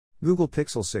Google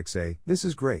Pixel 6a, this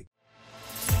is great.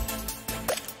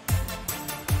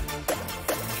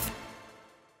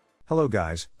 Hello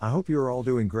guys, I hope you are all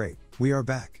doing great. We are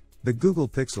back. The Google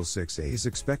Pixel 6a is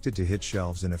expected to hit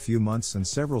shelves in a few months, and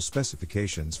several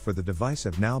specifications for the device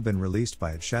have now been released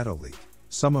by its shadow leak,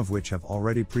 some of which have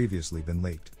already previously been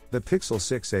leaked. The Pixel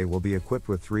 6a will be equipped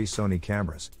with 3 Sony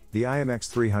cameras, the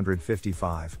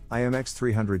IMX355,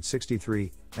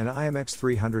 IMX363, and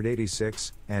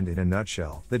IMX386, and in a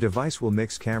nutshell, the device will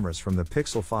mix cameras from the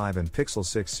Pixel 5 and Pixel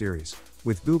 6 series,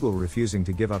 with Google refusing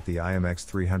to give up the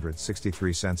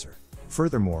IMX363 sensor.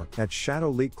 Furthermore, that shadow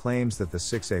leak claims that the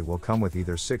 6a will come with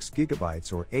either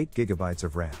 6GB or 8GB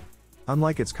of RAM.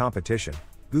 Unlike its competition,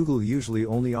 Google usually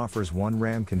only offers one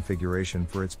RAM configuration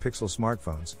for its Pixel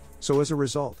smartphones, so as a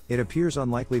result, it appears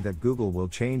unlikely that Google will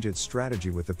change its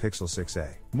strategy with the Pixel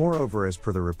 6a. Moreover, as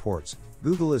per the reports,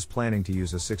 Google is planning to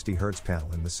use a 60Hz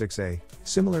panel in the 6a,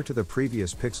 similar to the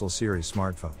previous Pixel series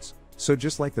smartphones. So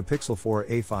just like the Pixel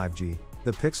 4a 5G,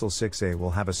 the Pixel 6a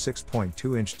will have a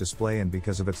 6.2-inch display, and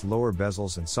because of its lower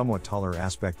bezels and somewhat taller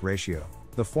aspect ratio,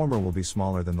 the former will be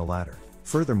smaller than the latter.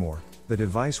 Furthermore, the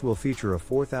device will feature a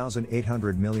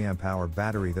 4,800 mAh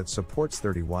battery that supports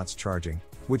 30 watts charging,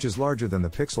 which is larger than the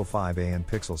Pixel 5a and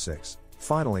Pixel 6.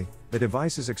 Finally, the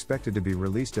device is expected to be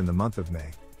released in the month of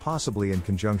May, possibly in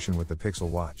conjunction with the Pixel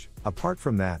Watch. Apart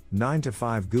from that, 9 to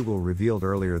 5 Google revealed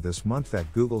earlier this month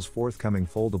that Google's forthcoming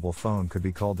foldable phone could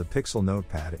be called the Pixel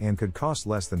Notepad and could cost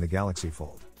less than the Galaxy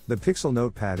Fold. The Pixel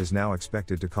Notepad is now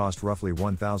expected to cost roughly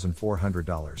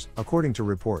 $1,400, according to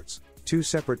reports. Two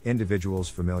separate individuals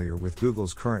familiar with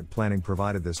Google's current planning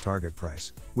provided this target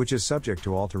price, which is subject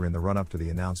to alter in the run-up to the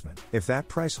announcement. If that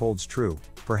price holds true,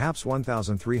 perhaps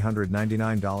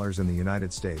 $1,399 in the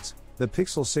United States, the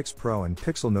Pixel 6 Pro and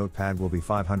Pixel Notepad will be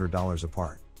 $500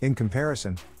 apart. In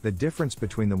comparison, the difference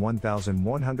between the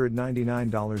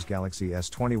 $1,199 Galaxy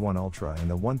S21 Ultra and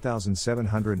the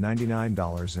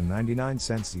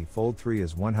 $1,799.99 Z Fold 3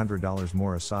 is $100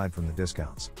 more aside from the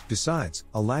discounts. Besides,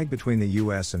 a lag between the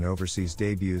US and overseas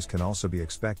debuts can also be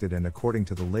expected, and according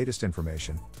to the latest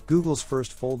information, Google's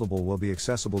first foldable will be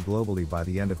accessible globally by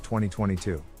the end of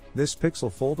 2022. This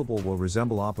Pixel Foldable will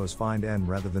resemble Oppo's Find N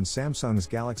rather than Samsung's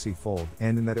Galaxy Fold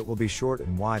N in that it will be short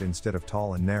and wide instead of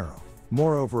tall and narrow.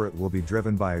 Moreover, it will be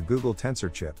driven by a Google Tensor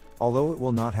chip, although it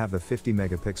will not have the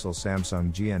 50-megapixel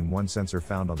Samsung GN1 sensor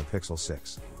found on the Pixel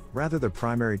 6. Rather, the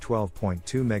primary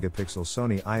 12.2-megapixel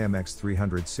Sony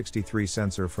IMX363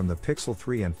 sensor from the Pixel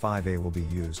 3 and 5a will be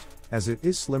used, as it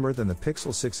is slimmer than the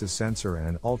Pixel 6's sensor, and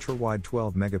an ultra-wide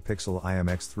 12-megapixel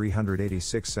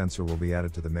IMX386 sensor will be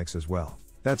added to the mix as well.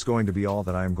 That's going to be all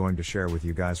that I am going to share with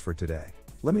you guys for today.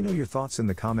 Let me know your thoughts in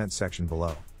the comments section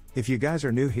below. If you guys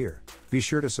are new here, be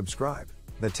sure to subscribe.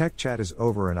 The Tech Chat is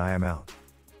over and I am out.